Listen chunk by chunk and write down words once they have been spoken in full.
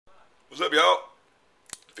What's up, y'all?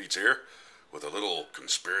 Feets here with a little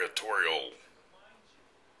conspiratorial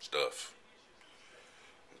stuff.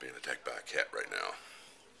 I'm being attacked by a cat right now.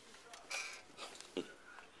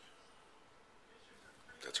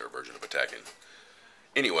 That's her version of attacking.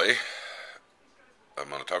 Anyway, I'm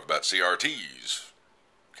going to talk about CRTs,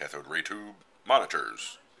 cathode ray tube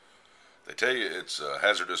monitors. They tell you it's a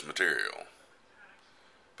hazardous material,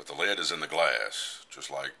 but the lead is in the glass,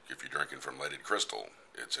 just like if you're drinking from leaded crystal.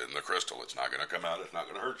 It's in the crystal. It's not going to come out. It's not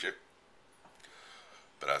going to hurt you.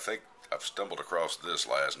 But I think I've stumbled across this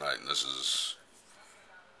last night, and this is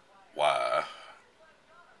why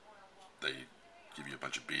they give you a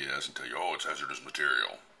bunch of BS and tell you, oh, it's hazardous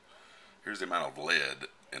material. Here's the amount of lead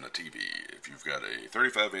in a TV. If you've got a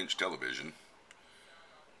 35-inch television,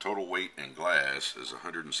 total weight in glass is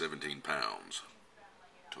 117 pounds.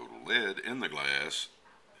 Total lead in the glass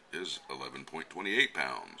is 11.28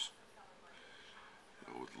 pounds.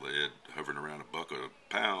 With lead hovering around $1 a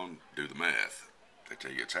pound, do the math. They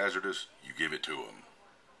tell you it's hazardous, you give it to them.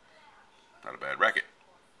 Not a bad racket.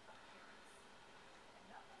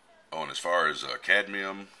 Oh, and as far as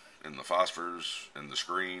cadmium in the phosphors in the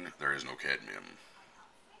screen, there is no cadmium.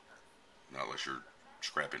 Not unless you're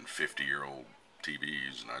scrapping 50-year-old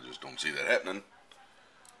TVs, and I just don't see that happening.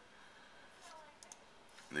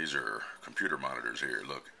 These are computer monitors here,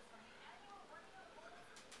 look.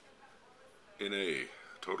 NA,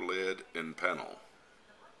 total lead in panel.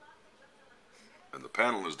 And the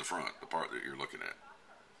panel is the front, the part that you're looking at,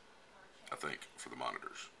 I think, for the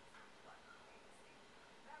monitors.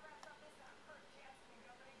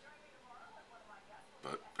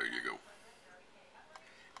 But there you go.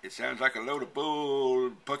 It sounds like a load of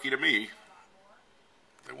bull pucky to me.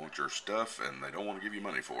 They want your stuff and they don't want to give you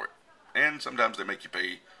money for it. And sometimes they make you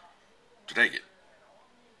pay to take it.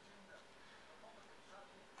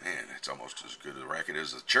 Man, it's almost as good a racket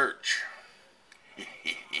as the church.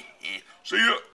 See ya.